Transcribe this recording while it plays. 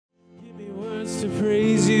to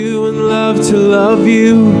praise you and love to love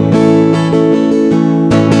you,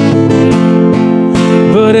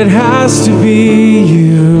 but it has to be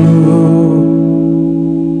you.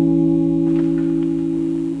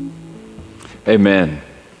 Amen.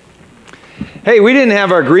 Hey, we didn't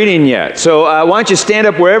have our greeting yet, so why don't you stand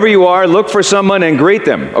up wherever you are, look for someone and greet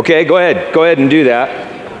them. Okay, go ahead and do that.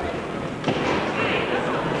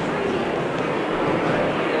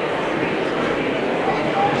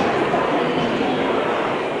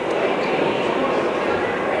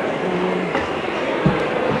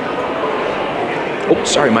 Oh,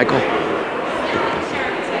 sorry, Michael.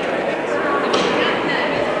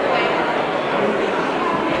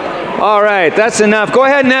 All right, that's enough. Go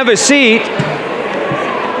ahead and have a seat.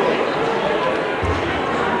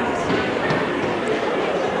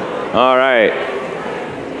 All right.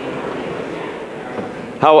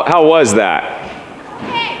 How was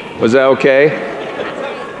that? Was that okay?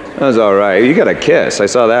 That was all right. You got a kiss. I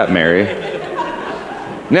saw that, Mary.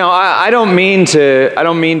 Now, I don't mean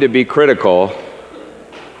to be critical,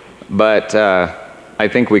 but I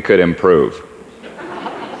think we could improve.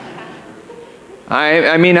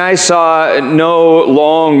 I mean, I saw no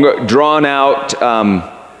long, drawn-out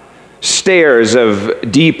stares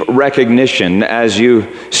of deep recognition as you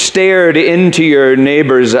stared into your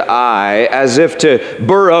neighbor's eye as if to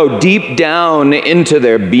burrow deep down into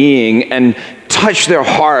their being and touch their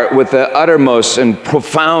heart with the uttermost and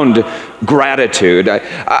profound gratitude.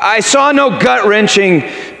 I saw no gut-wrenching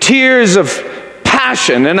tears of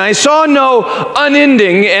passion, and I saw no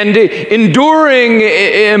unending and enduring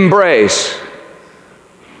embrace.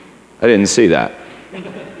 I didn't see that.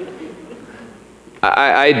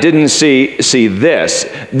 I didn't see this.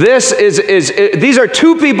 These are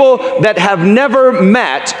two people that have never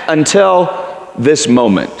met until this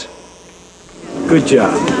moment. Good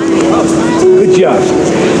job. Good job.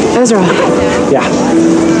 Ezra. Yeah.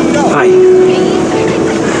 Hi.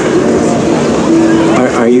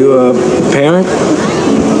 Are you a parent?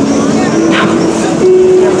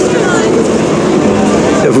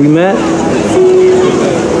 Have we met?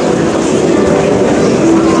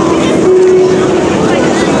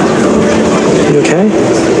 You okay?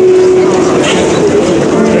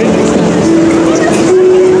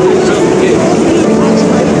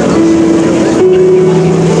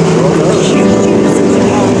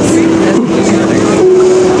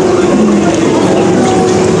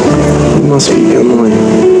 You must be Emily.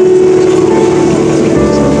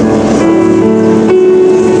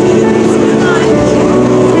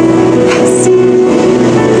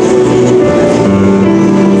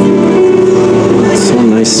 So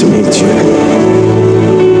nice to meet you.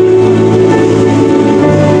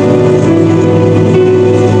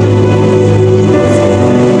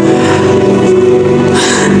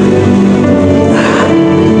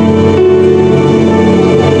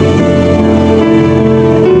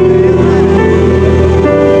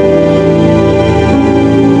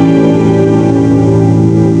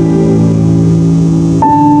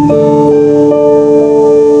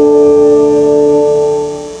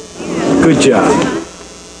 Good job.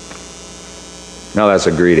 Now that's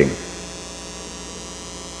a greeting.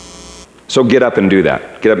 So get up and do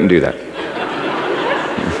that. Get up and do that.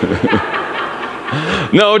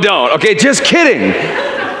 No, don't. Okay, just kidding.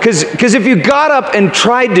 Because if you got up and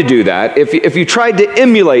tried to do that, if you tried to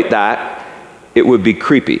emulate that, it would be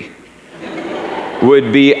creepy.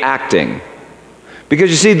 Would be acting. Because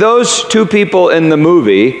you see, those two people in the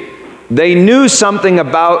movie, they knew something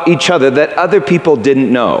about each other that other people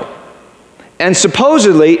didn't know. And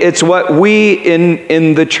supposedly, it's what we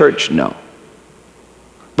in the church know.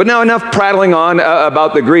 But now enough prattling on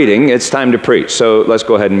about the greeting. It's time to preach. So let's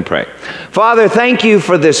go ahead and pray. Father, thank you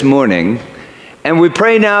for this morning. And we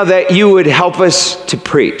pray now that you would help us to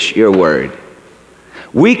preach your word.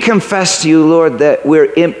 We confess to you, Lord, that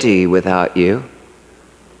we're empty without you.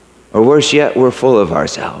 Or worse yet, we're full of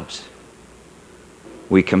ourselves.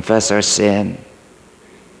 We confess our sin.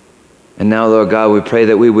 And now, Lord God, we pray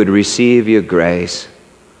that we would receive your grace,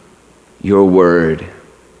 your word,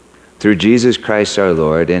 through Jesus Christ our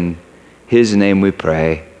Lord. In his name we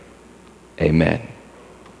pray. Amen.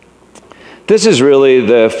 This is really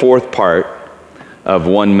the fourth part of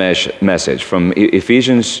one message from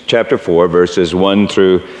Ephesians chapter 4, verses 1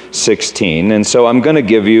 through 16. And so I'm going to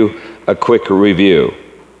give you a quick review.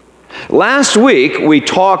 Last week, we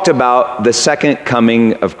talked about the second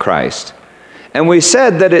coming of Christ. And we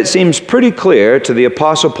said that it seems pretty clear to the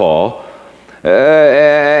Apostle Paul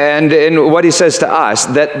and in what he says to us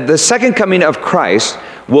that the second coming of Christ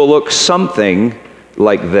will look something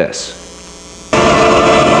like this.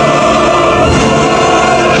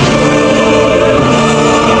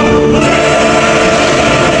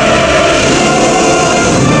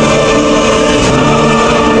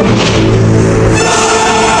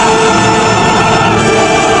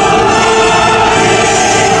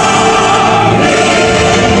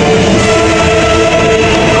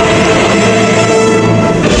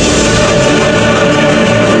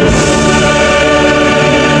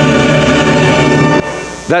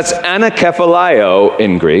 That's anakephalaio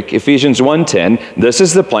in Greek, Ephesians 1:10. This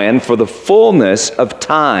is the plan for the fullness of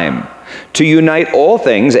time, to unite all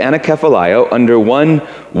things, anakephalaio, under one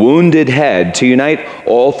wounded head, to unite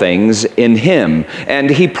all things in him. And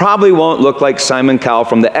he probably won't look like Simon Cowell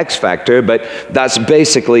from the X Factor, but that's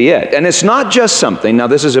basically it. And it's not just something, now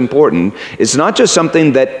this is important, it's not just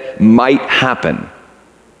something that might happen.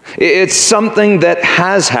 It's something that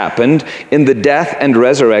has happened in the death and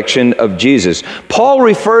resurrection of Jesus. Paul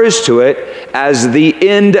refers to it as the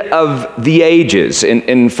end of the ages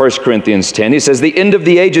in 1 Corinthians 10. He says the end of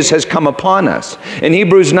the ages has come upon us. In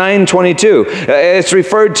Hebrews 9:22, it's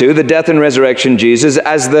referred to, the death and resurrection of Jesus,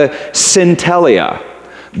 as the centellia,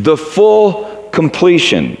 the full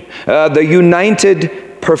completion, the united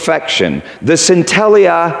perfection, the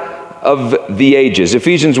centellia of the ages.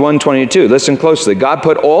 Ephesians 1:22, listen closely. God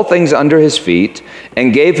put all things under his feet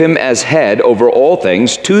and gave him as head over all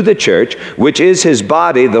things to the church, which is his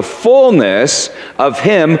body, the fullness of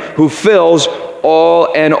him who fills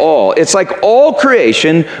all in all. It's like all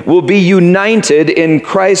creation will be united in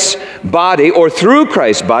Christ's body, or through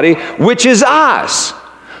Christ's body, which is us.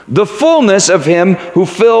 The fullness of him who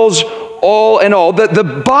fills all in all, the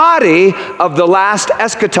body of the last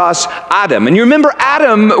eschatos, Adam. And you remember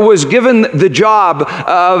Adam was given the job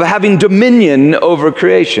of having dominion over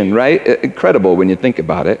creation, right? Incredible when you think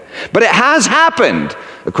about it. But it has happened,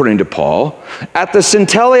 according to Paul, at the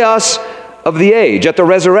centelios of the age, at the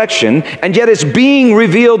resurrection, and yet it's being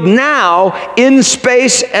revealed now in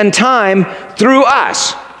space and time through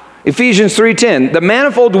us. Ephesians 3:10, the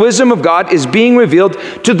manifold wisdom of God is being revealed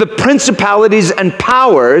to the principalities and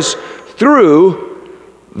powers through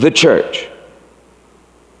the church.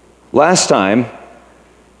 Last time,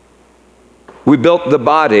 we built the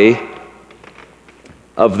body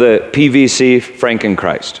of the PVC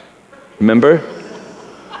Frankenchrist. Remember?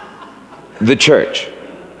 The church.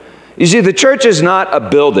 You see, the church is not a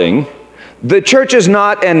building. The church is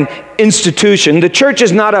not an institution. The church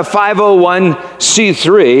is not a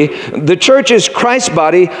 501c3. The church is Christ's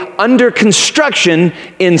body under construction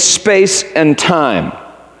in space and time.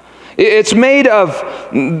 It's made of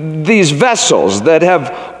these vessels that have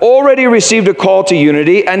already received a call to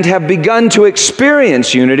unity and have begun to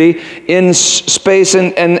experience unity in space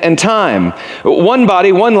and time. One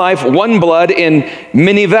body, one life, one blood in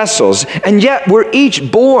many vessels. And yet we're each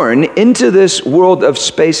born into this world of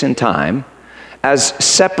space and time as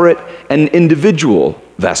separate and individual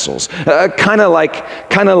vessels, kind of like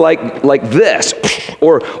this,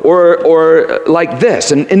 or like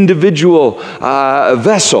this, an individual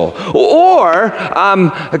vessel, or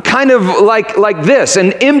kind of like this,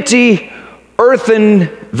 an empty earthen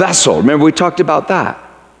vessel. Remember, we talked about that.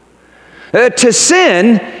 To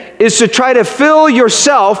sin is to try to fill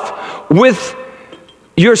yourself with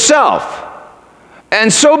yourself,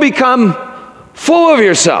 and so become full of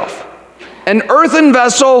yourself. An earthen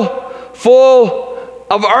vessel full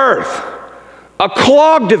of earth, a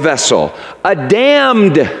clogged vessel, a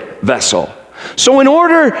damned vessel. So in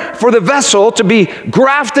order for the vessel to be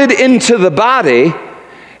grafted into the body,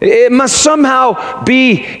 it must somehow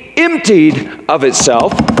be emptied of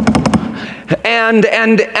itself and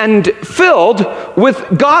filled with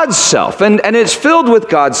God's self. And it's filled with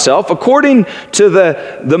God's self according to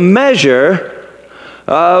the measure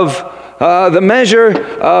of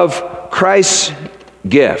Christ's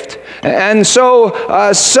gift. And so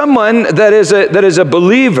someone that is a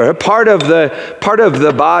believer, part of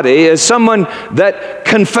the body, is someone that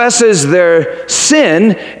confesses their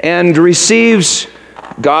sin and receives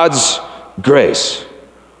God's grace,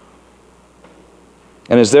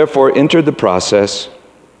 and has therefore entered the process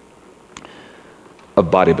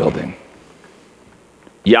of bodybuilding.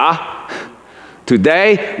 Yeah,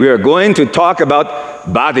 today we are going to talk about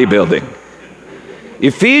bodybuilding.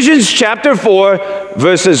 Ephesians chapter 4,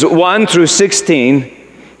 verses 1 through 16.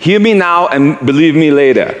 Hear me now and believe me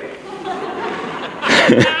later.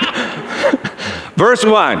 Verse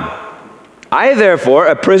 1. I, therefore,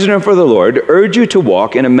 a prisoner for the Lord, urge you to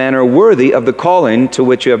walk in a manner worthy of the calling to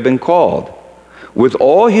which you have been called, with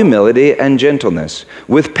all humility and gentleness,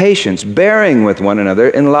 with patience, bearing with one another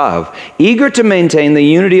in love, eager to maintain the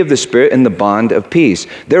unity of the Spirit in the bond of peace.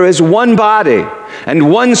 There is one body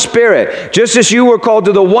and one Spirit, just as you were called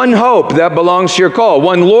to the one hope that belongs to your call.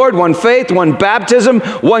 One Lord, one faith, one baptism,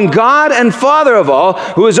 one God and Father of all,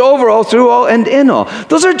 who is over all, through all, and in all.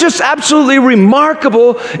 Those are just absolutely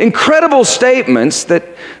remarkable, incredible statements that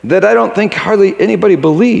I don't think hardly anybody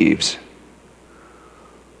believes.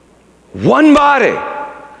 One body.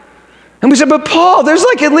 And we said, but Paul, there's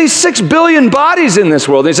like at least 6 billion bodies in this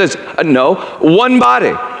world. And he says, no, one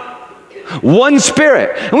body. One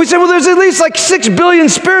spirit. And we say, well, there's at least like 6 billion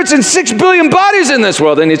spirits and 6 billion bodies in this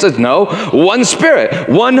world. And he says, no, one spirit,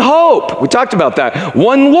 one hope. We talked about that.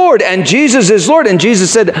 One Lord, and Jesus is Lord. And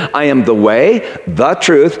Jesus said, I am the way, the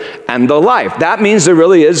truth, and the life. That means there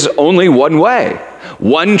really is only one way,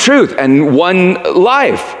 one truth, and one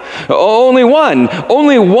life. Only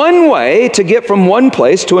one way to get from one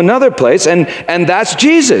place to another place, and that's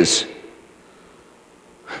Jesus.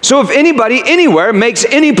 So if anybody, anywhere, makes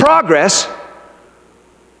any progress,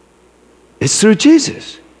 it's through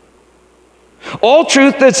Jesus. All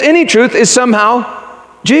truth that's any truth is somehow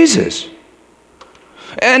Jesus.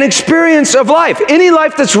 An experience of life. Any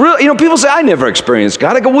life that's real. People say, I never experienced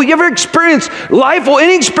God. I go, well, you ever experienced life? Well,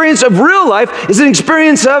 any experience of real life is an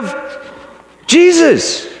experience of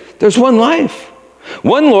Jesus. There's one life.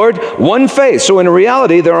 One Lord, one faith. So in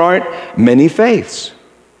reality, there aren't many faiths.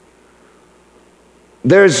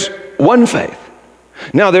 There's one faith.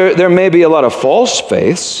 Now, there may be a lot of false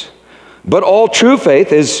faiths, but all true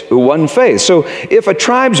faith is one faith. So if a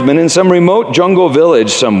tribesman in some remote jungle village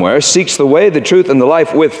somewhere seeks the way, the truth, and the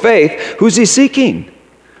life with faith, who's he seeking?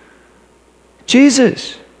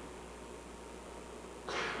 Jesus.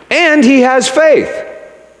 And he has faith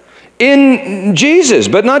in Jesus,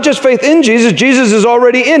 but not just faith in Jesus. Jesus is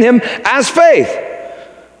already in him as faith.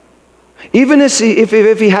 Even if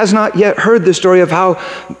he has not yet heard the story of how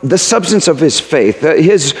the substance of his faith,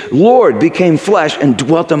 his Lord became flesh and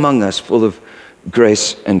dwelt among us, full of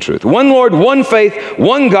grace and truth. One Lord, one faith,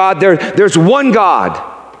 one God. There's one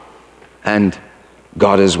God, and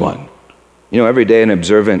God is one. Every day an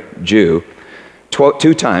observant Jew,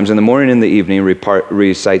 2 times, in the morning and the evening,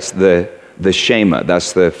 recites the Shema.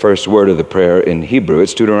 That's the first word of the prayer in Hebrew.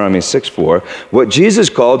 It's Deuteronomy 6:4. What Jesus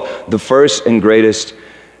called the first and greatest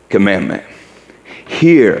commandment.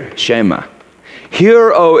 Hear, Shema.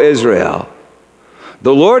 Hear, O Israel.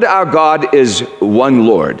 The Lord our God is one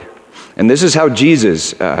Lord. And this is how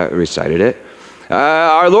Jesus recited it.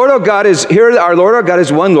 Our Lord our God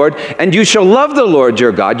is one Lord, and you shall love the Lord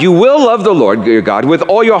your God. You will love the Lord your God with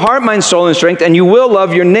all your heart, mind, soul, and strength, and you will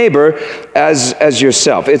love your neighbor as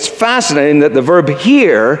yourself. It's fascinating that the verb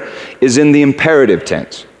hear is in the imperative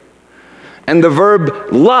tense. And the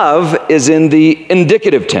verb love is in the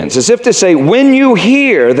indicative tense, as if to say, when you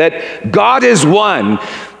hear that God is one,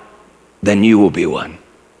 then you will be one.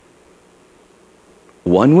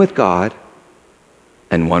 One with God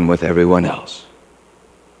and one with everyone else.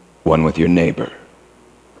 One with your neighbor.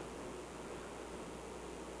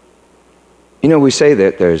 We say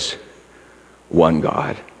that there's one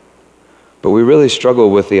God, but we really struggle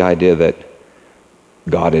with the idea that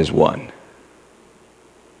God is one.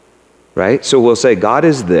 Right? So we'll say God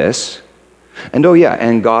is this, and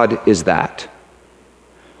and God is that.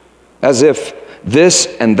 As if this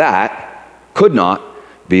and that could not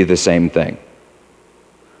be the same thing.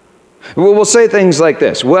 We'll say things like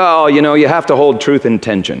this. Well, you have to hold truth in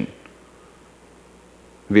tension.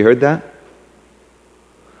 Have you heard that?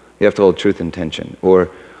 You have to hold truth in tension. Or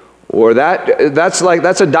that's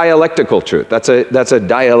a dialectical truth. That's a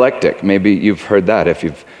dialectic. Maybe you've heard that if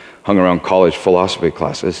you've hung around college philosophy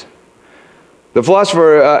classes. The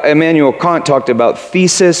philosopher Immanuel Kant talked about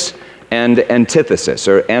thesis and antithesis,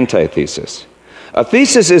 or antithesis. A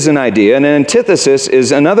thesis is an idea, and an antithesis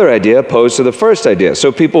is another idea opposed to the first idea. So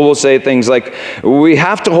people will say things like, we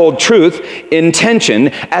have to hold truth in tension,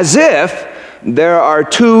 as if there are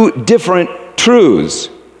 2 different truths.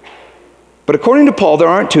 But according to Paul, there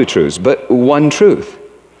aren't 2 truths, but one truth.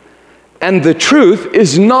 And the truth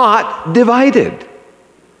is not divided.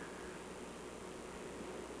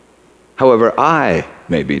 However, I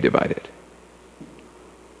may be divided.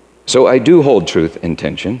 So I do hold truth in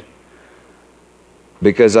tension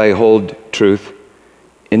because I hold truth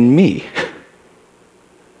in me.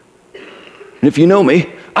 And if you know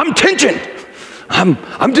me, I'm tensioned.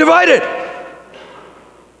 I'm divided.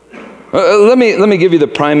 Let me give you the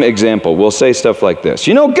prime example. We'll say stuff like this.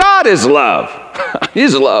 God is love.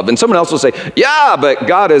 He's love. And someone else will say, yeah, but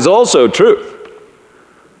God is also truth.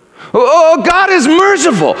 Oh, God is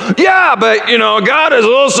merciful. Yeah, but, God is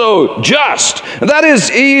also just. That is,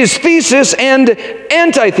 he is thesis and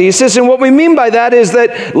antithesis. And what we mean by that is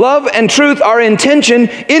that love and truth are in tension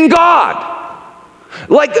in God.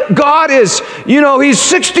 Like God is, he's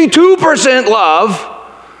 62% love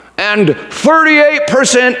and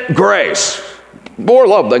 38% grace. More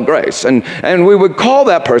love than grace. And we would call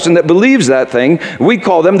that person that believes that thing,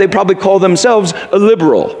 they probably call themselves a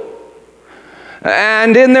liberal.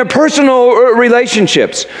 And in their personal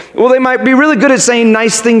relationships, they might be really good at saying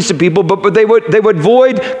nice things to people, but they would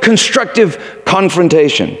avoid constructive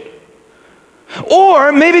confrontation.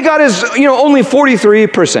 Or maybe God is, only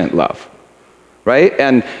 43% love. right?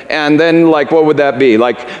 And then, like, what would that be?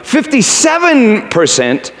 Like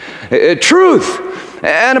 57% truth.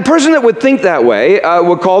 And a person that would think that way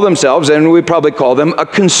would call themselves, and we'd probably call them a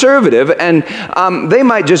conservative, and they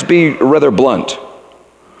might just be rather blunt.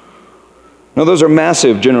 Now, those are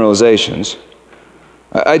massive generalizations.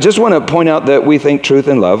 I just want to point out that we think truth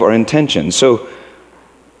and love are intention. So,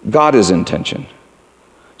 God is intention.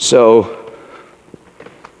 So,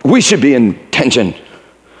 we should be in tension.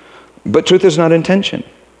 But truth is not intention.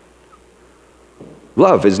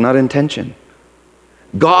 Love is not intention.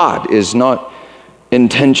 God is not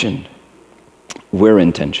intention. We're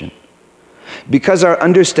intention. Because our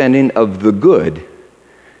understanding of the good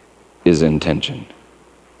is intention.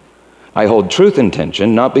 I hold truth in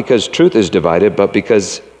tension, not because truth is divided, but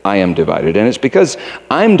because I am divided. And it's because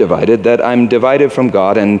I'm divided that I'm divided from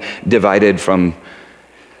God and divided from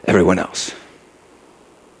everyone else.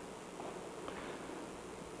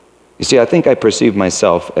 You see, I think I perceive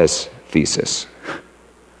myself as thesis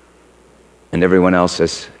and everyone else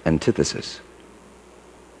as antithesis.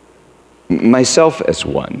 Myself as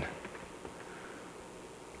one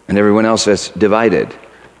and everyone else as divided.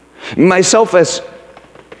 Myself as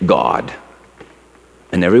God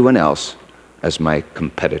and everyone else as my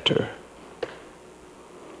competitor.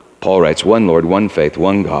 Paul writes, one Lord, one faith,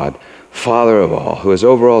 one God, Father of all, who is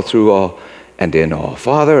over all, through all, and in all.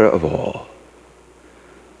 Father of all.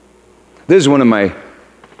 This is one of my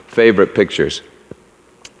favorite pictures.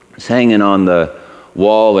 It's hanging on the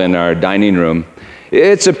wall in our dining room.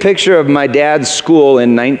 It's a picture of my dad's school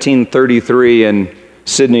in 1933 in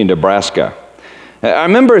Sydney, Nebraska. I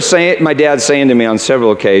remember my dad saying to me on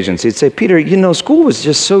several occasions, he'd say, Peter, you know, school was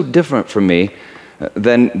just so different for me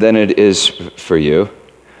than it is for you.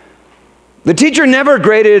 The teacher never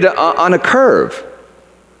graded on a curve.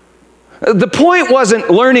 The point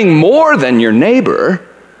wasn't learning more than your neighbor.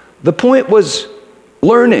 The point was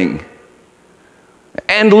learning,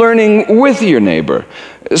 and learning with your neighbor.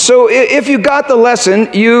 So if you got the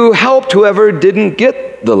lesson, you helped whoever didn't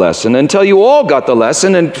get the lesson until you all got the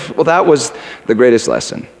lesson, and well, that was the greatest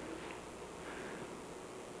lesson.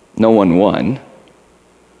 No one won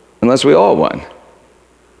unless we all won,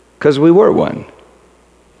 because we were one.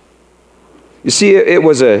 You see, it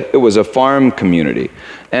was a farm community,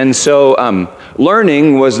 and so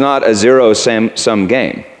learning was not a zero-sum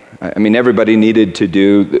game. I mean, everybody needed to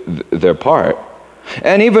do their part.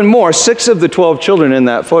 And even more, 6 of the 12 children in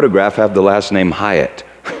that photograph have the last name Hyatt.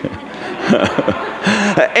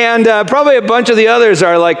 And probably a bunch of the others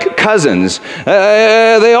are like cousins.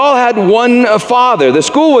 They all had one father. The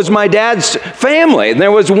school was my dad's family.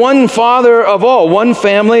 There was one father of all, one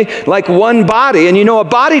family, like one body. And you know, a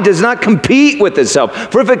body does not compete with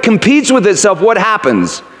itself. For if it competes with itself, what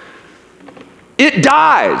happens? It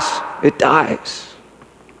dies. It dies.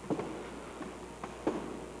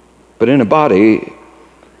 But in a body,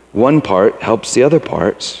 one part helps the other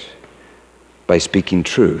parts by speaking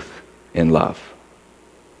truth in love.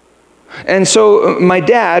 And so my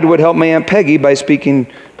dad would help my Aunt Peggy by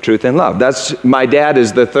speaking truth in love. My dad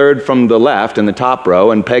is the third from the left in the top row,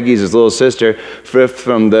 and Peggy's his little sister, 5th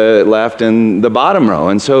from the left in the bottom row.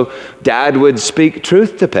 And so Dad would speak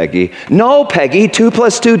truth to Peggy. No, Peggy, 2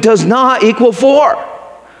 + 2 does not equal 4.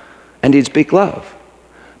 And he'd speak love.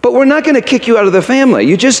 But we're not going to kick you out of the family.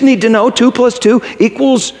 You just need to know 2 + 2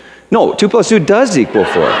 equals, no, 2 + 2 does equal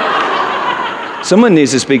 4. Someone needs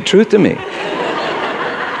to speak truth to me.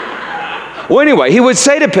 Well, anyway, he would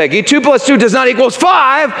say to Peggy, 2 + 2 does not equal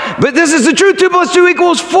 5, but this is the truth, 2 + 2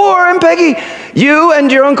 equals 4. And Peggy, you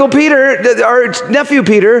and your Uncle Peter, our nephew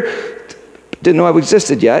Peter, didn't know I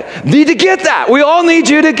existed yet, need to get that. We all need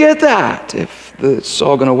you to get that if it's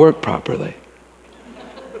all going to work properly.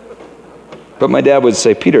 But my dad would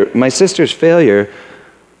say, Peter, my sister's failure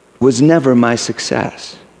was never my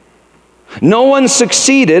success. No one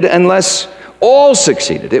succeeded unless all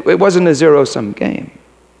succeeded. It wasn't a zero-sum game.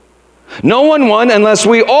 No one won unless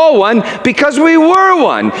we all won, because we were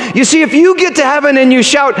one. You see, if you get to heaven and you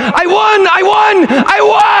shout, I won, I won,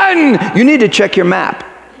 I won, you need to check your map.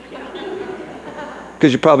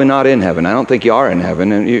 Because you're probably not in heaven. I don't think you are in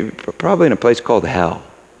heaven, and you're probably in a place called hell.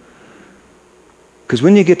 Because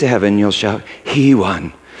when you get to heaven, you'll shout, He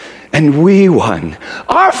won, and we won.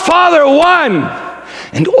 Our Father won,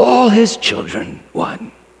 and all His children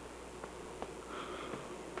won.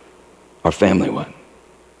 Our family won.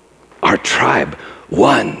 Our tribe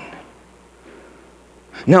won.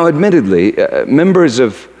 Now, admittedly, members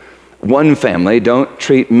of one family don't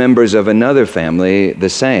treat members of another family the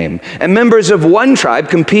same. And members of one tribe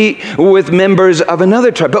compete with members of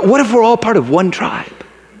another tribe. But what if we're all part of one tribe?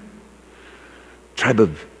 Tribe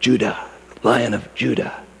of Judah, Lion of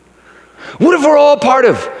Judah. What if we're all part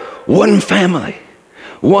of one family,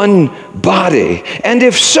 one body? And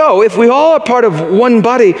if so, if we all are part of one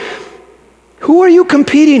body, who are you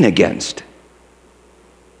competing against?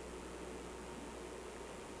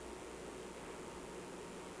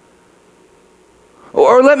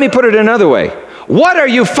 Or let me put it another way. What are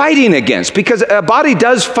you fighting against? Because a body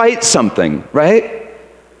does fight something, right?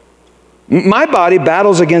 My body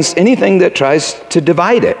battles against anything that tries to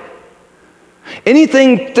divide it.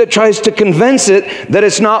 Anything that tries to convince it that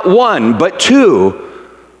it's not one, but two,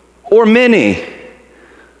 or many,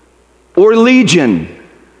 or legion.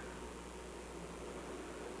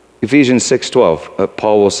 Ephesians 6:12,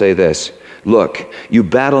 Paul will say this, look, you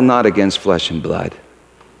battle not against flesh and blood.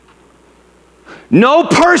 No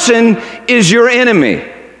person is your enemy.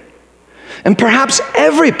 And perhaps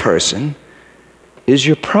every person is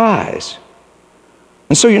your prize.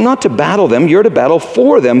 And so you're not to battle them, you're to battle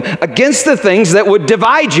for them against the things that would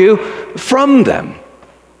divide you from them.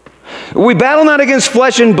 We battle not against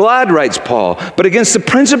flesh and blood, writes Paul, but against the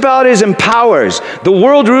principalities and powers, the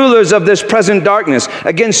world rulers of this present darkness,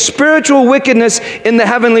 against spiritual wickedness in the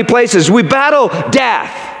heavenly places. We battle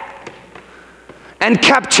death and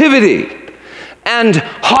captivity and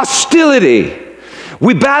hostility.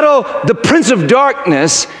 We battle the prince of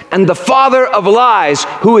darkness and the father of lies,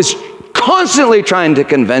 who is constantly trying to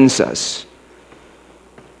convince us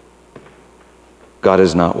God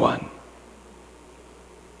is not one.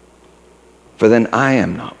 For then I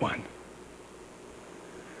am not one.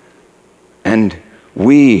 And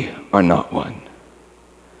we are not one.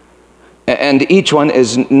 And each one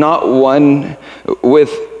is not one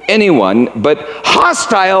with anyone, but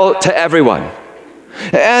hostile to everyone.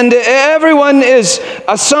 And everyone is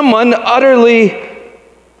someone utterly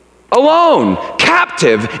alone,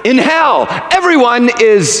 captive in hell. Everyone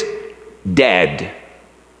is dead.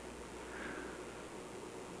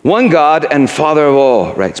 One God and Father of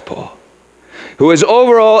all, writes Paul, who is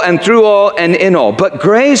over all and through all and in all. But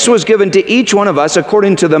grace was given to each one of us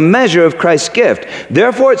according to the measure of Christ's gift.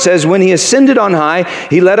 Therefore it says, when he ascended on high,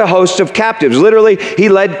 he led a host of captives. Literally, he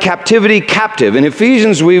led captivity captive. In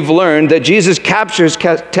Ephesians, we've learned that Jesus captures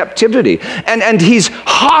captivity. And he's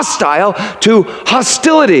hostile to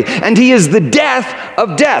hostility. And he is the death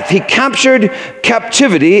of death. He captured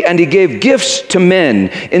captivity and he gave gifts to men.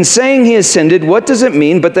 In saying he ascended, what does it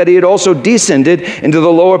mean but that he had also descended into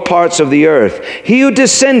the lower parts of the earth? He who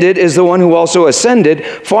descended is the one who also ascended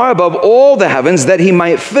far above all the heavens, that he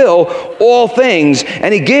might fill all things.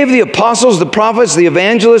 And he gave the apostles, the prophets, the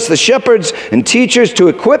evangelists, the shepherds, and teachers to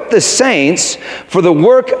equip the saints for the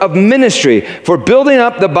work of ministry, for building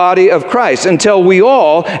up the body of Christ, until we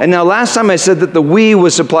all, and now last time I said that the we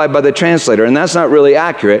was supplied by the translator, and that's not really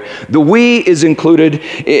accurate. The we is included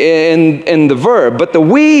in the verb, but the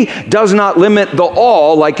we does not limit the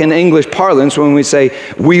all, like in English parlance when we say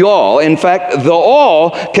we all. In fact, the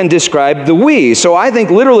all can describe the we. So I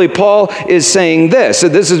think literally Paul is saying this. So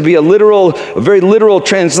this would be a very literal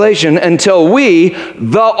translation. Until we,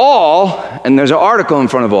 the all, and there's an article in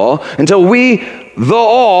front of all, until we, the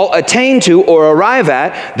all, attain to or arrive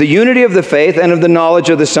at the unity of the faith and of the knowledge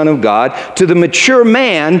of the Son of God, to the mature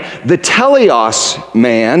man, the teleos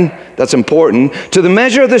man, that's important, to the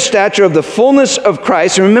measure of the stature of the fullness of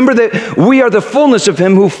Christ. And remember that we are the fullness of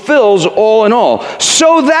him who fills all in all.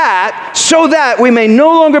 So that we may no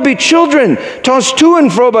longer be children, tossed to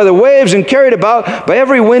and fro by the waves and carried about by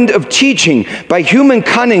every wind of teaching, by human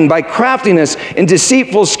cunning, by craftiness in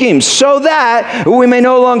deceitful schemes. So that we may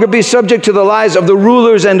no longer be subject to the lies of the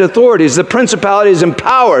rulers and authorities, the principalities and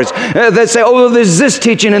powers that say, oh, there's this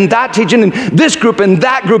teaching and that teaching and this group and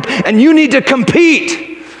that group, and you need to compete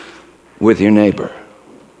with your neighbor.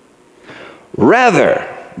 Rather,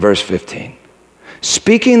 verse 15,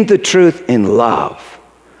 speaking the truth in love,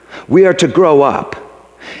 we are to grow up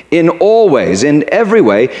in all ways, in every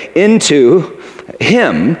way, into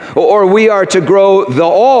him, or we are to grow the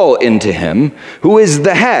all into him, who is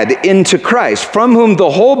the head, into Christ, from whom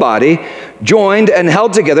the whole body, joined and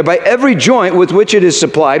held together by every joint with which it is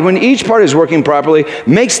supplied, when each part is working properly,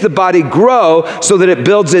 makes the body grow so that it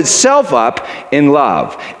builds itself up in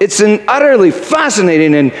love. It's an utterly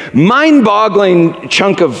fascinating and mind-boggling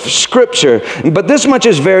chunk of scripture, but this much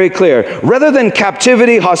is very clear. Rather than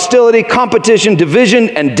captivity, hostility, competition, division,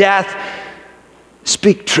 and death,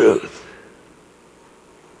 speak truth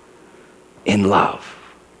in love.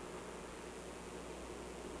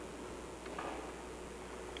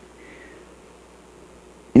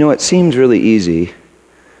 You know, it seems really easy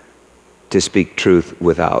to speak truth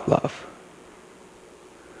without love.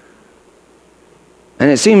 And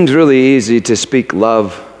it seems really easy to speak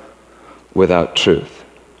love without truth.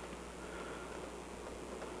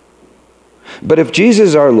 But if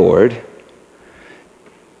Jesus our Lord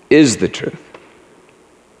is the truth,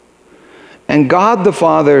 and God the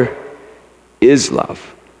Father is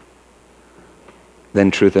love,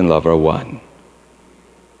 then truth and love are one.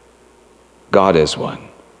 God is one.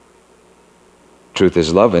 Truth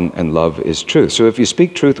is love, and love is truth. So if you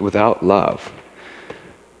speak truth without love,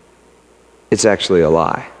 it's actually a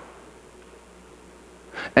lie.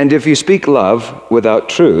 And if you speak love without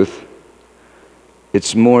truth,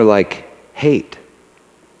 it's more like hate.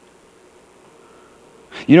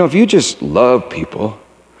 You know, if you just love people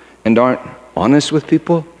and aren't honest with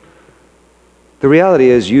people, the reality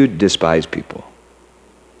is you despise people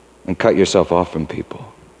and cut yourself off from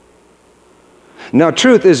people. Now,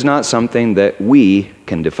 truth is not something that we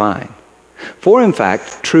can define. For in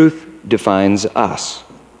fact, truth defines us.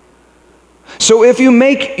 So if you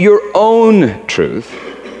make your own truth,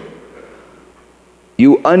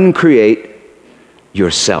 you uncreate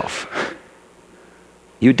yourself.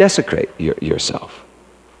 You desecrate yourself.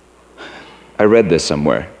 I read this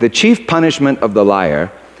somewhere. The chief punishment of the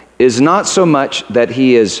liar is not so much that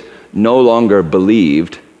he is no longer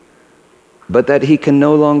believed, but that he can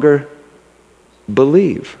no longer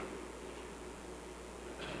believe.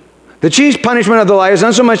 The chief punishment of the liar is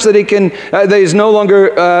not so much that that he's no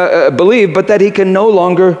longer believed, but that he can no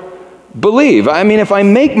longer believe. I mean, if I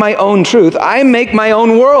make my own truth, I make my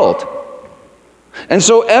own world. And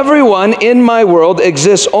so everyone in my world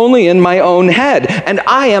exists only in my own head, and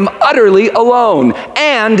I am utterly alone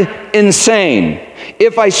and insane.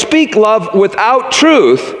 If I speak love without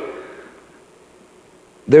truth,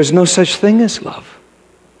 there's no such thing as love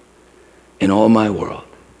in all my world.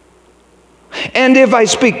 And if I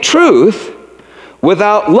speak truth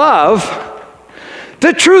without love,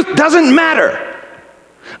 the truth doesn't matter.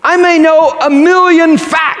 I may know a million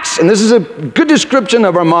facts, and this is a good description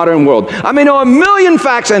of our modern world. I may know a million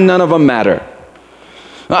facts and none of them matter.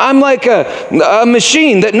 I'm like a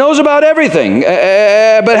machine that knows about everything,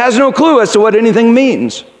 but has no clue as to what anything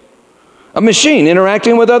means. A machine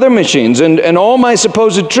interacting with other machines, and all my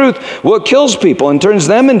supposed truth, what kills people and turns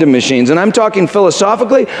them into machines. And I'm talking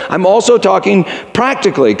philosophically, I'm also talking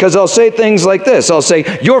practically, because I'll say things like this. I'll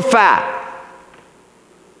say, you're fat.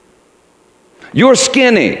 You're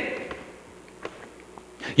skinny.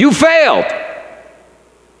 You failed.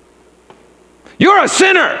 You're a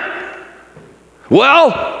sinner.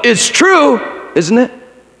 Well, it's true, isn't it?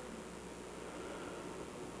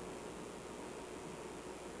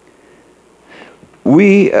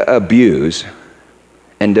 We abuse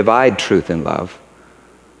and divide truth and love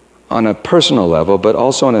on a personal level, but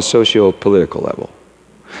also on a socio-political level.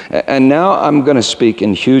 And now I'm going to speak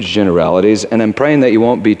in huge generalities, and I'm praying that you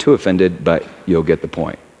won't be too offended, but you'll get the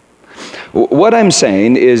point. What I'm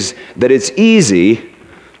saying is that it's easy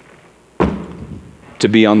to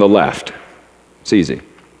be on the left. It's easy.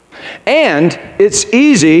 And it's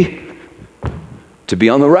easy to be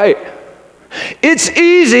on the right. It's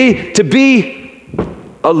easy to be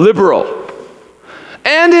a liberal.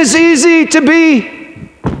 And it's easy to be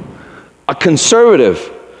a conservative.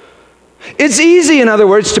 It's easy, in other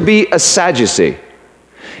words, to be a Sadducee.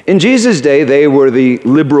 In Jesus' day, they were the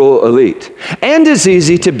liberal elite. And it's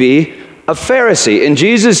easy to be a Pharisee. In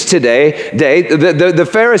Jesus' day, the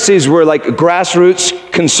Pharisees were like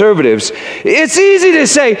grassroots conservatives. It's easy to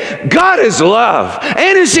say, God is love.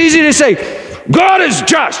 And it's easy to say, God is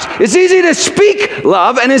just. It's easy to speak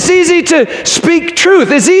love, and it's easy to speak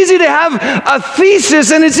truth. It's easy to have a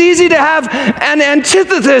thesis, and it's easy to have an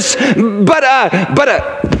antithesis, but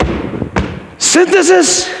a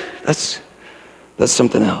synthesis, that's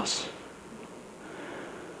something else.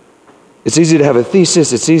 It's easy to have a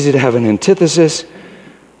thesis, it's easy to have an antithesis,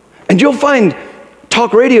 and you'll find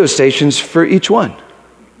talk radio stations for each one.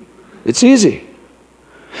 It's easy.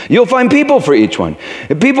 You'll find people for each one.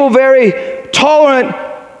 And people very tolerant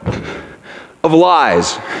of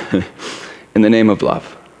lies in the name of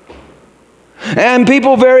love. And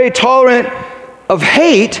people very tolerant of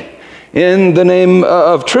hate in the name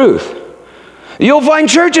of truth. You'll find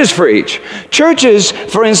churches for each. Churches,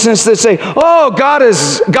 for instance, that say, oh, God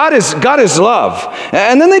is love.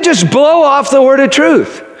 And then they just blow off the word of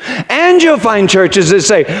truth. And you'll find churches that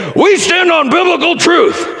say, we stand on biblical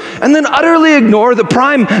truth. And then utterly ignore the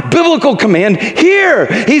prime biblical command. Here,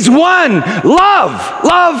 he's one. Love,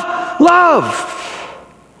 love, love.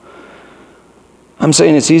 I'm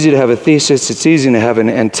saying it's easy to have a thesis. It's easy to have an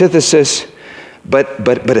antithesis. But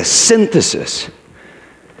a synthesis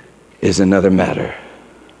is another matter.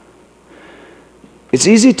 It's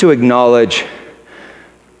easy to acknowledge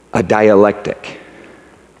a dialectic,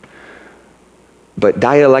 but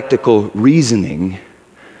dialectical reasoning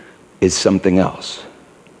is something else.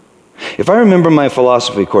 If I remember my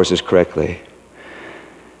philosophy courses correctly,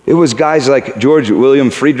 it was guys like George William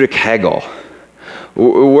Friedrich Hegel,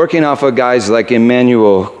 working off of guys like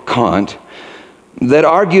Immanuel Kant, that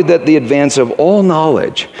argued that the advance of all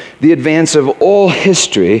knowledge, the advance of all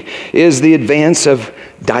history, is the advance of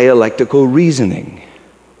dialectical reasoning.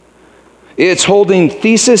 It's holding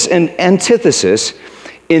thesis and antithesis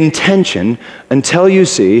in tension until you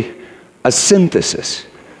see a synthesis.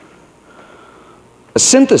 A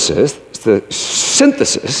synthesis, the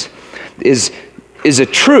synthesis is a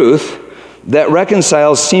truth that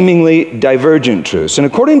reconciles seemingly divergent truths. And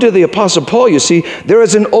according to the Apostle Paul, you see, there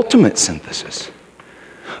is an ultimate synthesis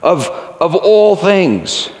of all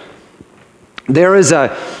things. There is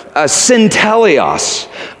a syntelios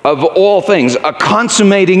of all things, a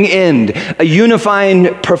consummating end, a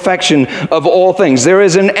unifying perfection of all things. There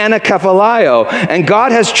is an anakephalio, and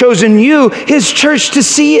God has chosen you, His church, to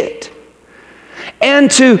see it and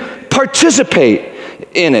to participate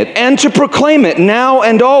in it and to proclaim it now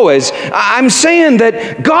and always. I'm saying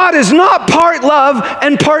that God is not part love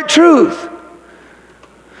and part truth.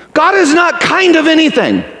 God is not kind of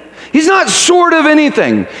anything. He's not sort of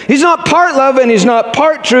anything. He's not part love and He's not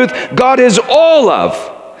part truth. God is all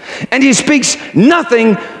love. And He speaks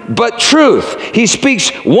nothing but truth. He speaks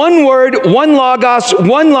one word, one logos,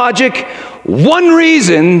 one logic, one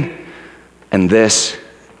reason, and this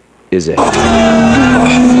is it.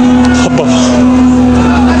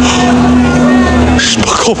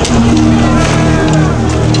 Spoko.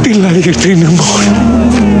 Dilayutin mo.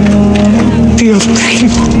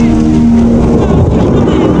 Diyatin.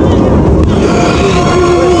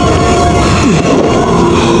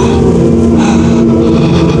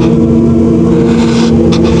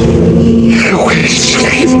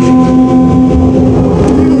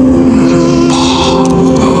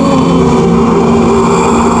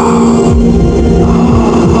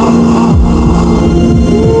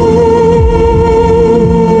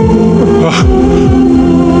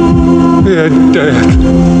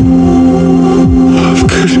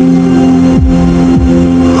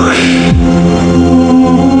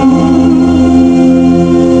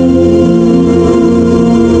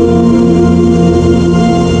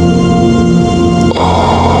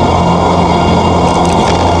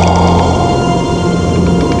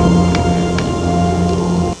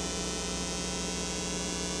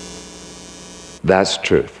 That's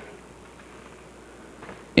truth.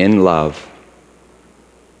 In love,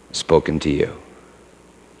 spoken to you.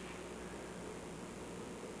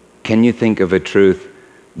 Can you think of a truth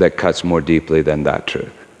that cuts more deeply than that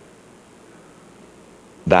truth?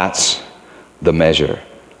 That's the measure.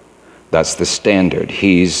 That's the standard.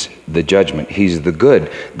 He's the judgment. He's the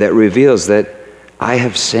good that reveals that I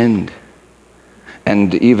have sinned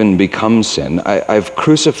and even become sin. I've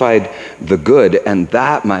crucified the good, and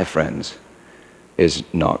that, my friends, is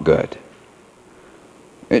not good.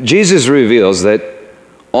 Jesus reveals that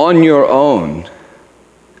on your own,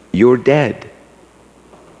 you're dead.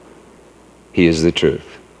 He is the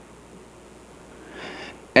truth.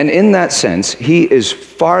 And in that sense, He is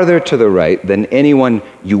farther to the right than anyone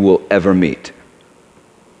you will ever meet.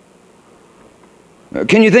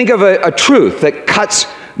 Can you think of a truth that cuts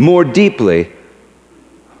more deeply?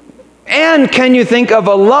 And can you think of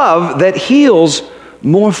a love that heals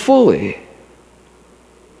more fully?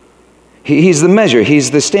 He's the measure,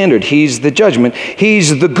 He's the standard, He's the judgment,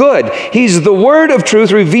 He's the good. He's the word of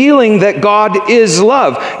truth revealing that God is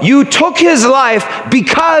love. You took His life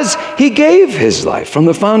because He gave His life from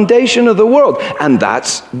the foundation of the world, and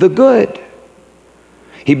that's the good.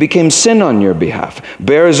 He became sin on your behalf,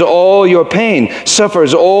 bears all your pain,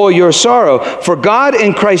 suffers all your sorrow. For God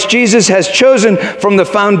in Christ Jesus has chosen from the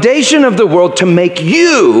foundation of the world to make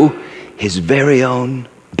you His very own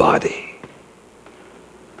body.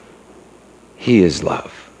 He is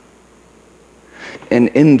love. And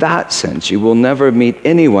in that sense, you will never meet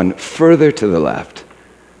anyone further to the left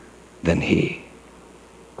than He.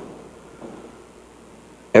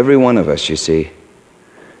 Every one of us, you see,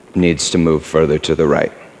 needs to move further to the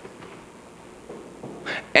right.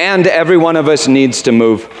 And every one of us needs to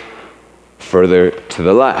move further to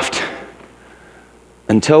the left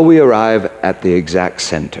until we arrive at the exact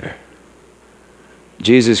center.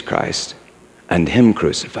 Jesus Christ and Him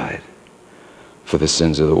crucified for the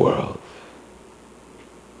sins of the world.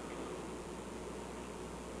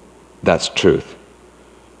 That's truth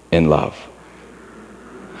in love.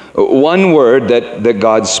 One word that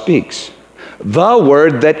God speaks. The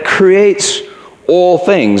word that creates all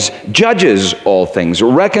things, judges all things,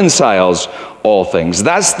 reconciles all things.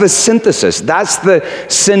 That's the synthesis. That's the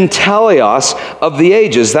syntelios of the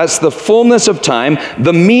ages. That's the fullness of time,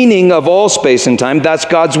 the meaning of all space and time. That's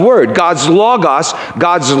God's word, God's logos,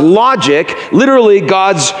 God's logic, literally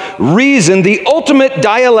God's reason, the ultimate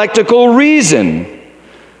dialectical reason.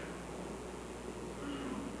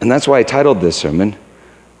 And that's why I titled this sermon,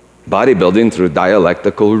 Bodybuilding Through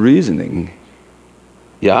Dialectical Reasoning.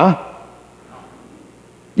 Yeah?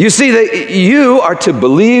 You see that you are to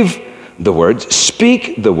believe the word,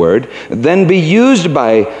 speak the word, then be used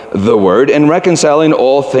by the word in reconciling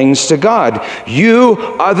all things to God. You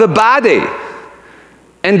are the body,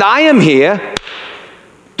 and I am here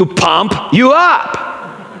to pump you up,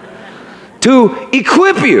 to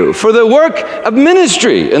equip you for the work of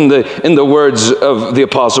ministry, in the words of the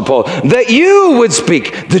Apostle Paul, that you would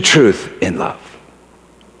speak the truth in love.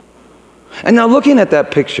 And now looking at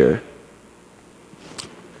that picture,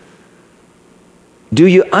 do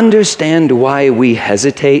you understand why we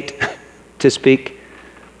hesitate to speak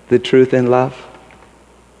the truth in love?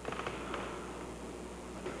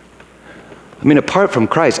 I mean, apart from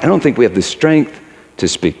Christ, I don't think we have the strength to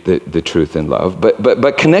speak the truth in love.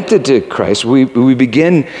 But connected to Christ, we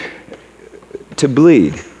begin to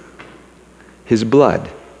bleed his blood.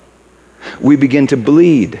 We begin to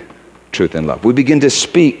bleed truth in love. We begin to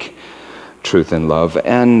speak truth in love,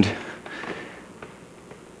 and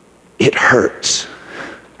it hurts.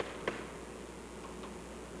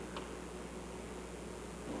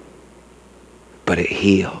 But it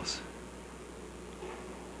heals.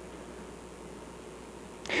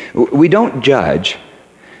 We don't judge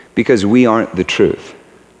because we aren't the truth.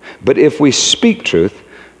 But if we speak truth,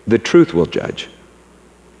 the truth will judge.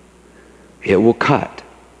 It will cut.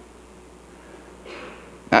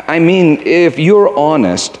 I mean, if you're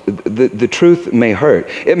honest, the truth may hurt.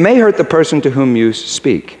 It may hurt the person to whom you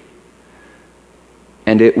speak.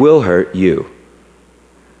 And it will hurt you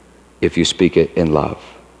if you speak it in love.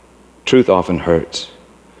 Truth often hurts,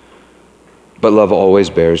 but love always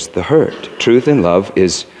bears the hurt. Truth and love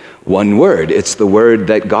is one word. It's the word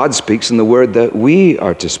that God speaks and the word that we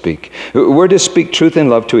are to speak. We're to speak truth and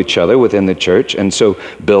love to each other within the church, and so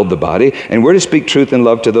build the body. And we're to speak truth and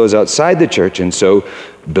love to those outside the church, and so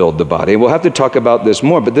build the body. We'll have to talk about this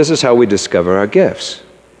more, but this is how we discover our gifts.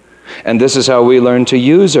 And this is how we learn to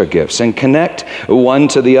use our gifts and connect one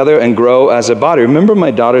to the other and grow as a body. Remember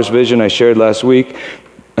my daughter's vision I shared last week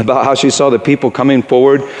about how she saw the people coming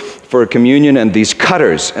forward for communion, and these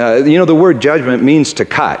cutters. The word judgment means to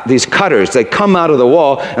cut. These cutters, they come out of the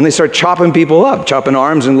wall and they start chopping people up, chopping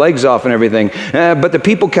arms and legs off and everything. But the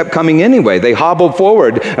people kept coming anyway. They hobbled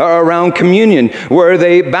forward around communion, where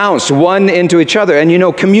they bounced one into each other. And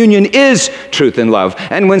communion is truth and love.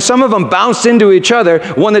 And when some of them bounced into each other,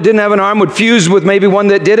 one that didn't have an arm would fuse with maybe one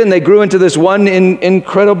that did, and they grew into this one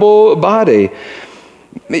incredible body.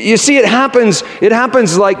 You see, it happens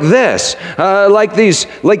like this, like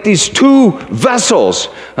these two vessels.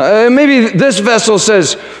 Maybe this vessel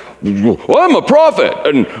says, well, I'm a prophet,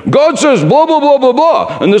 and God says blah, blah, blah, blah,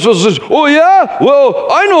 blah. And this one says, oh yeah? Well,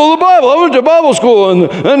 I know the Bible. I went to Bible school,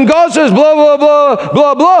 and God says blah, blah, blah,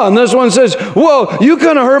 blah, blah. And this one says, well, you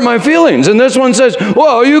kind of hurt my feelings. And this one says,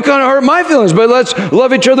 well, you kind of hurt my feelings, but let's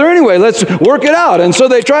love each other anyway. Let's work it out. And so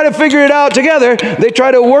they try to figure it out together. They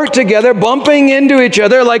try to work together, bumping into each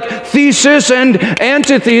other like thesis and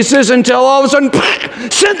antithesis, until all of a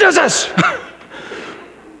sudden, synthesis.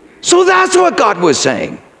 So that's what God was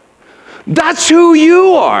saying. That's who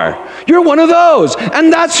you are. You're one of those.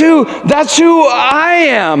 And that's who I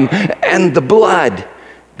am. And the blood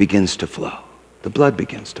begins to flow. The blood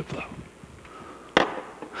begins to flow.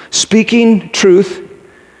 Speaking truth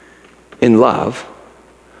in love,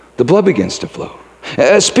 the blood begins to flow.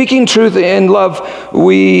 Speaking truth in love,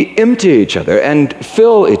 we empty each other and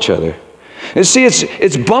fill each other. You see,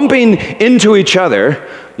 it's bumping into each other,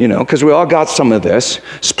 because we all got some of this,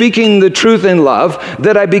 speaking the truth in love,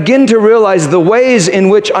 that I begin to realize the ways in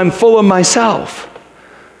which I'm full of myself.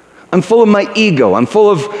 I'm full of my ego. I'm full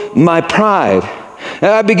of my pride. And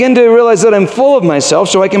I begin to realize that I'm full of myself,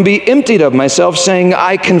 so I can be emptied of myself, saying,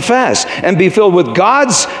 I confess, and be filled with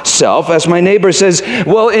God's self, as my neighbor says,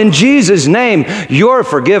 well, in Jesus' name, you're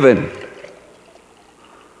forgiven.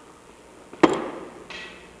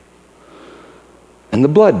 And the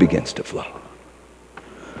blood begins to flow.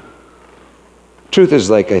 Truth is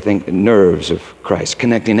like, I think, nerves of Christ,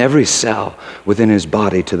 connecting every cell within his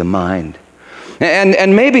body to the mind.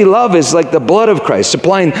 And maybe love is like the blood of Christ,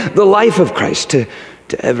 supplying the life of Christ to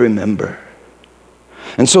every member.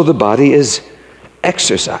 And so the body is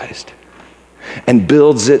exercised and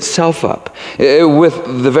builds itself up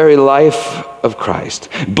with the very life of Christ,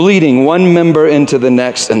 bleeding one member into the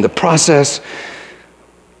next, and the process,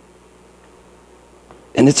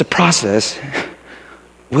 and it's a process,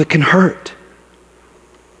 well, it can hurt.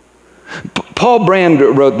 Paul Brand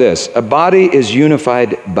wrote this: a body is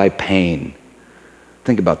unified by pain.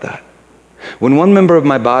 Think about that. When one member of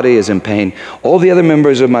my body is in pain, all the other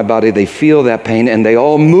members of my body, they feel that pain, and they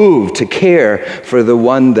all move to care for the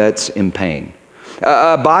one that's in pain.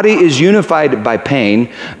 A body is unified by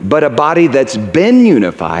pain, but a body that's been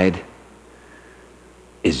unified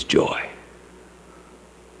is joy.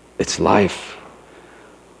 It's life.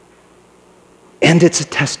 And it's a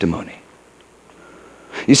testimony.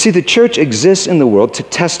 You see, the church exists in the world to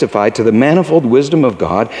testify to the manifold wisdom of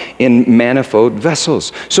God in manifold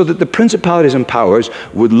vessels, so that the principalities and powers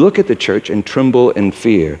would look at the church and tremble in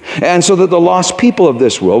fear. And so that the lost people of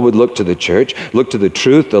this world would look to the church, look to the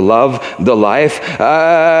truth, the love, the life,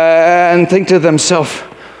 and think to themselves,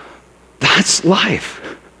 that's life.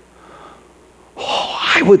 Oh,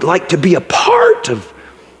 I would like to be a part of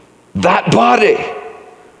that body.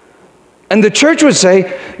 And the church would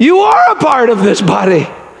say, you are a part of this body.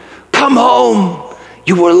 Come home.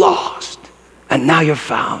 You were lost, and now you're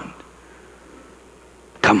found.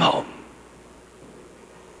 Come home.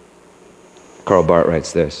 Karl Barth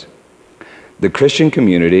writes this: the Christian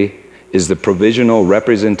community is the provisional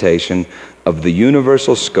representation of the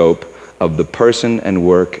universal scope of the person and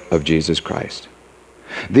work of Jesus Christ.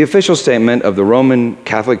 The official statement of the Roman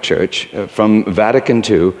Catholic Church from Vatican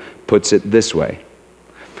II puts it this way: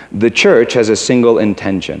 the church has a single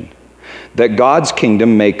intention, that God's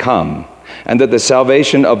kingdom may come, and that the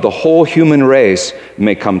salvation of the whole human race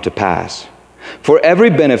may come to pass. For every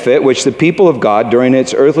benefit which the people of God during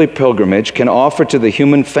its earthly pilgrimage can offer to the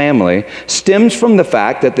human family stems from the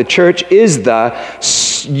fact that the church is the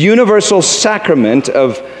universal sacrament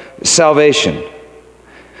of salvation,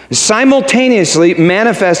 simultaneously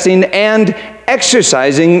manifesting and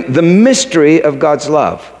exercising the mystery of God's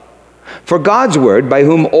love. For God's word, by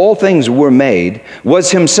whom all things were made,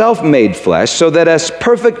 was himself made flesh, so that as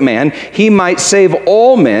perfect man he might save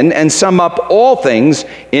all men and sum up all things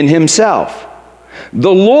in himself.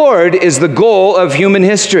 The Lord is the goal of human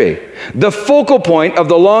history, the focal point of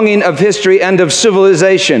the longing of history and of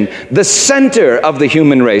civilization, the center of the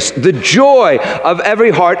human race, the joy of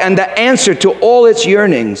every heart, and the answer to all its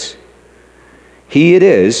yearnings. He it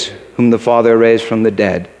is whom the Father raised from the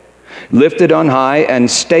dead, lifted on high and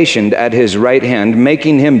stationed at his right hand,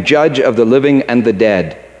 making him judge of the living and the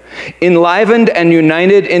dead. Enlivened and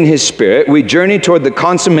united in his spirit, we journey toward the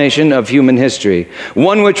consummation of human history,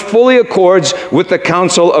 one which fully accords with the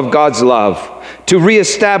counsel of God's love, to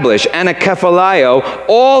reestablish anakephalaio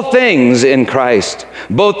all things in Christ,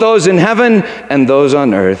 both those in heaven and those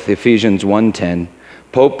on earth. Ephesians 1:10.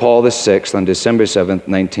 Pope Paul VI on December 7th,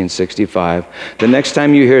 1965. The next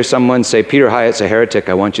time you hear someone say, Peter Hyatt's a heretic,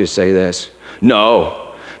 I want you to say this: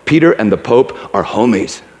 no, Peter and the Pope are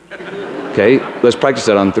homies. Okay, let's practice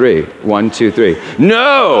that on 3. 1, 2, 3.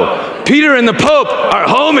 No, Peter and the Pope are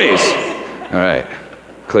homies. All right,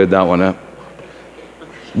 cleared that one up.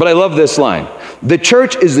 But I love this line: the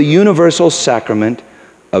church is the universal sacrament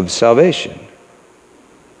of salvation.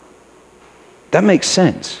 That makes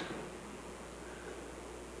sense.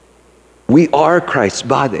 We are Christ's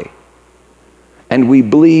body, and we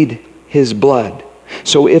bleed his blood.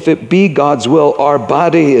 So if it be God's will, our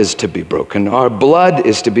body is to be broken, our blood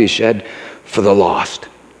is to be shed for the lost.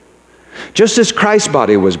 Just as Christ's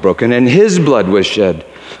body was broken and his blood was shed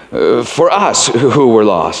for us who were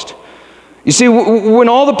lost. You see, when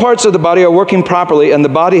all the parts of the body are working properly and the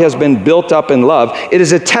body has been built up in love, it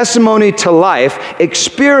is a testimony to life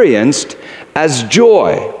experienced as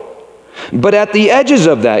joy. But at the edges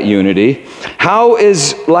of that unity, how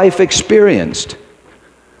is life experienced?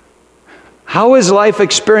 How is life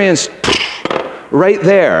experienced right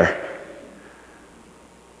there?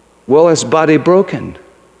 Well, as body broken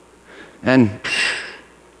and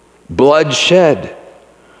blood shed.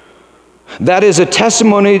 That is a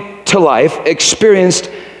testimony to life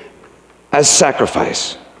experienced as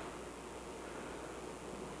sacrifice.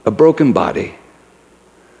 A broken body,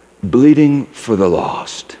 bleeding for the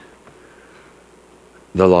lost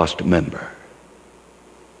member.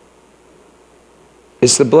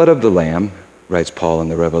 It's the blood of the Lamb, writes Paul in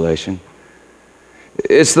the Revelation.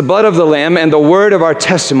 It's the blood of the Lamb and the word of our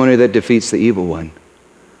testimony that defeats the evil one,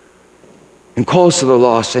 and calls to the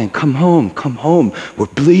lost, saying, come home, we're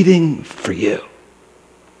bleeding for you.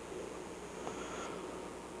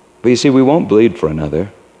 But you see, we won't bleed for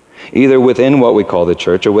another, either within what we call the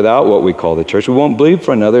church or without what we call the church. We won't bleed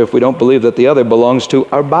for another if we don't believe that the other belongs to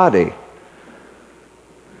our body,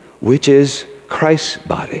 which is Christ's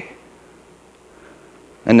body.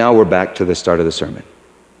 And now we're back to the start of the sermon,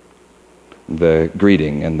 the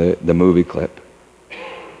greeting and the movie clip.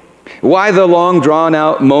 Why the long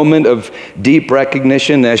drawn-out moment of deep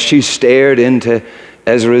recognition as she stared into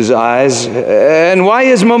Ezra's eyes? And why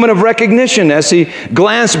his moment of recognition as he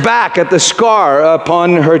glanced back at the scar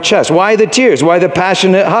upon her chest? Why the tears? Why the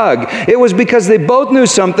passionate hug? It was because they both knew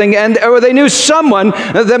something, or they knew someone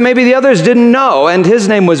that maybe the others didn't know, and his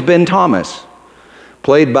name was Ben Thomas,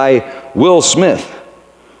 played by Will Smith.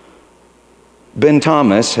 Ben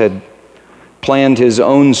Thomas had planned his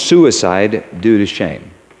own suicide due to shame.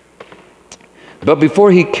 But before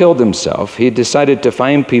he killed himself, he decided to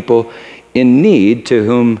find people in need to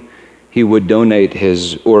whom he would donate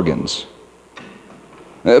his organs.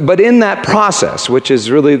 But in that process, which is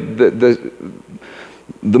really the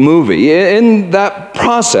movie, in that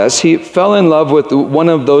process, he fell in love with one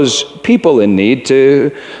of those people in need to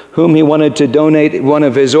whom he wanted to donate one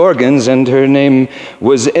of his organs, and her name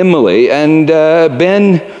was Emily. And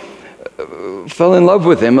Ben fell in love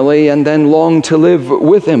with Emily and then longed to live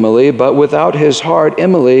with Emily, but without his heart,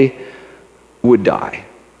 Emily would die.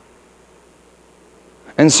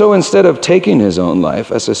 And so instead of taking his own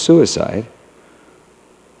life as a suicide,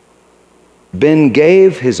 Ben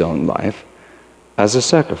gave his own life as a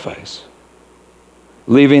sacrifice,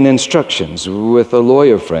 leaving instructions with a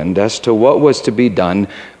lawyer friend as to what was to be done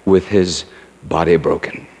with his body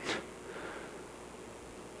broken.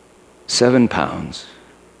 7 pounds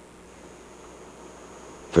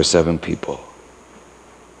for 7 people.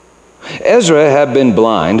 Ezra had been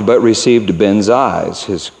blind, but received Ben's eyes,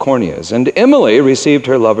 his corneas. And Emily received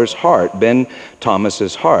her lover's heart, Ben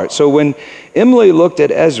Thomas's heart. So when Emily looked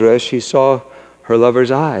at Ezra, she saw her lover's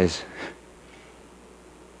eyes.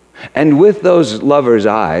 And with those lover's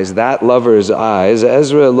eyes, that lover's eyes,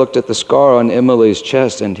 Ezra looked at the scar on Emily's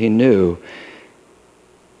chest, and he knew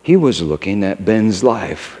he was looking at Ben's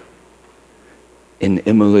life in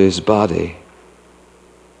Emily's body.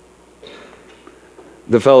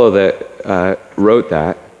 The fellow that wrote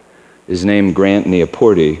that is named Grant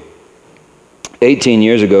Neoporti. 18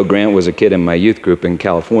 years ago, Grant was a kid in my youth group in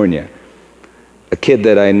California. A kid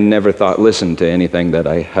that I never thought listened to anything that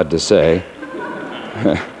I had to say.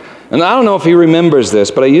 And I don't know if he remembers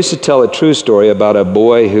this, but I used to tell a true story about a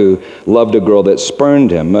boy who loved a girl that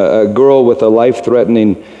spurned him, a girl with a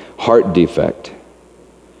life-threatening heart defect.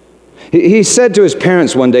 He said to his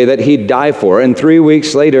parents one day that he'd die for her, and 3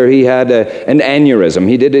 weeks later he had an aneurysm.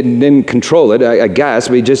 He didn't control it, I guess,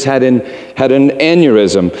 but he just had an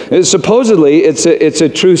aneurysm. Supposedly, it's a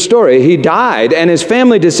true story. He died, and his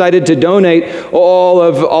family decided to donate all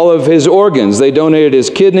of his organs. They donated his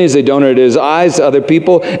kidneys, they donated his eyes to other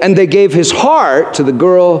people, and they gave his heart to the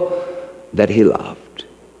girl that he loved.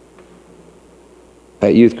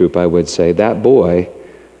 At youth group, I would say, that boy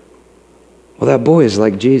is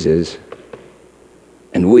like Jesus,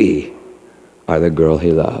 and we are the girl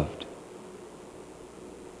he loved.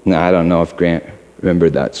 Now, I don't know if Grant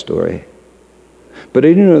remembered that story, but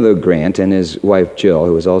I do know that Grant and his wife Jill,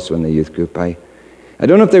 who was also in the youth group, I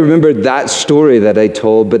don't know if they remembered that story that I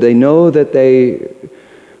told, but I know that they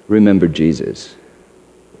remembered Jesus.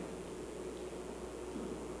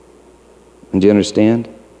 And do you understand?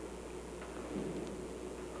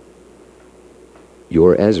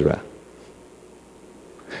 You're Ezra.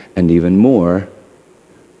 And even more,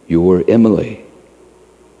 you're Emily.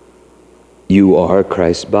 You are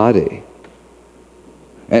Christ's body.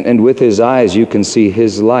 And with his eyes, you can see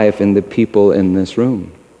his life in the people in this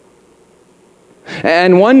room.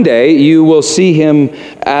 And one day, you will see him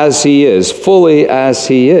as he is, fully as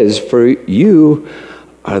he is, for you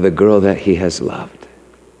are the girl that he has loved,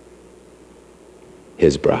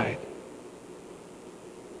 his bride.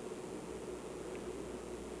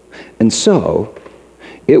 And so,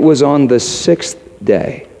 it was on the 6th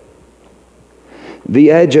day,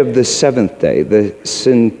 the edge of the 7th day, the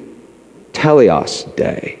Centelios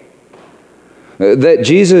day, that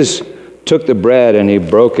Jesus took the bread and he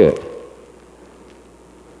broke it.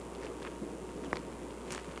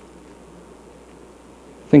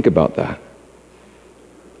 Think about that.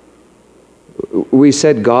 We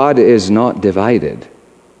said God is not divided.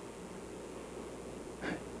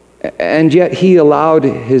 And yet he allowed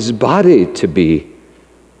his body to be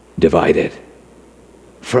divided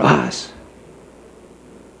for us.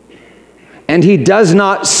 And he does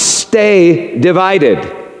not stay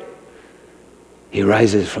divided. He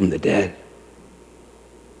rises from the dead.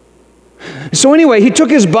 So anyway, he took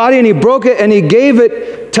his body and he broke it and he gave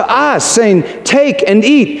it to us, saying, "Take and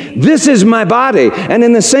eat. This is my body." And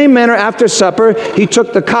in the same manner, after supper, he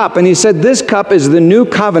took the cup and he said, "This cup is the new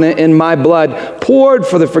covenant in my blood, poured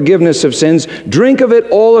for the forgiveness of sins. Drink of it,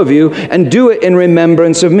 all of you, and do it in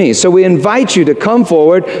remembrance of me." So we invite you to come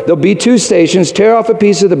forward. There'll be 2 stations. Tear off a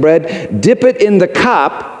piece of the bread, dip it in the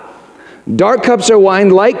cup. Dark cups are wine,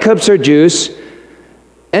 light cups are juice,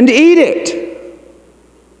 and eat it.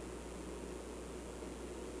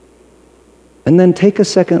 And then take a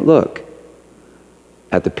second look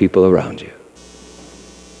at the people around you.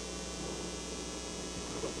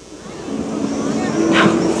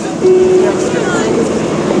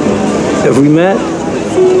 Have we met?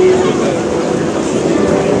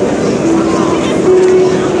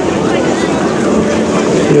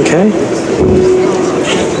 You okay?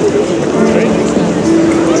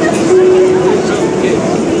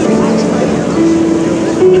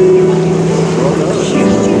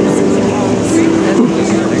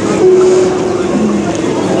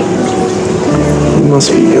 You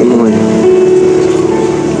must be annoying.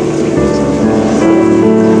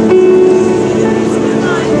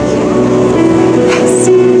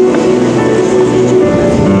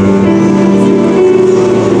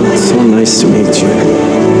 So nice to meet you.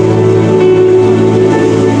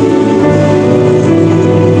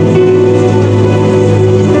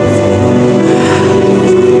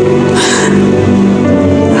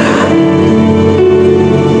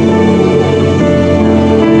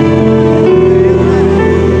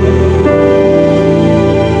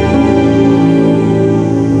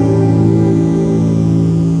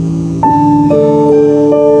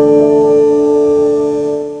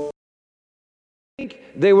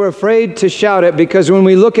 They were afraid to shout it because when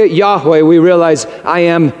we look at Yahweh, we realize, I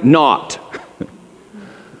am not.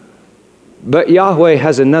 But Yahweh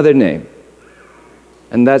has another name,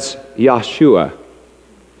 and that's Yahshua.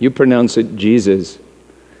 You pronounce it Jesus,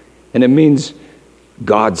 and it means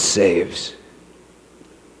God saves.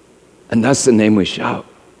 And that's the name we shout.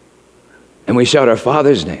 And we shout our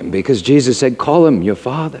Father's name because Jesus said, call him your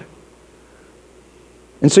Father.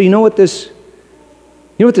 And so you know what this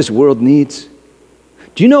world needs?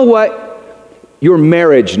 Do you know what your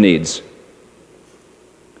marriage needs?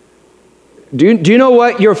 Do you know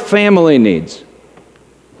what your family needs?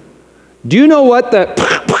 Do you know what the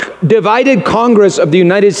divided Congress of the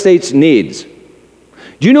United States needs?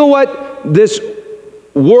 Do you know what this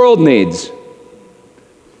world needs?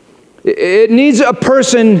 It needs a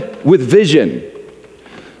person with vision.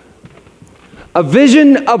 A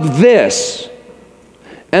vision of this.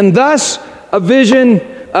 And thus a vision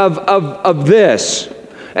of this.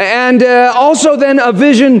 And also then a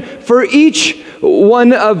vision for each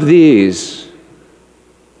one of these.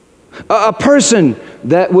 A person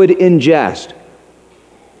that would ingest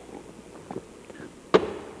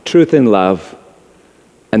truth in love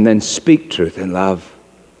and then speak truth in love.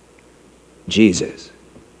 Jesus.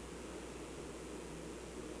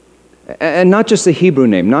 And not just the Hebrew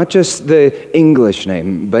name, not just the English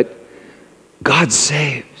name, but God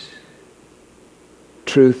saves.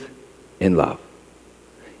 Truth in love.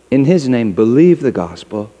 In his name, believe the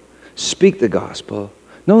gospel, speak the gospel.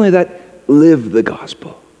 Not only that, live the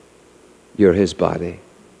gospel. You're his body.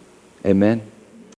 Amen.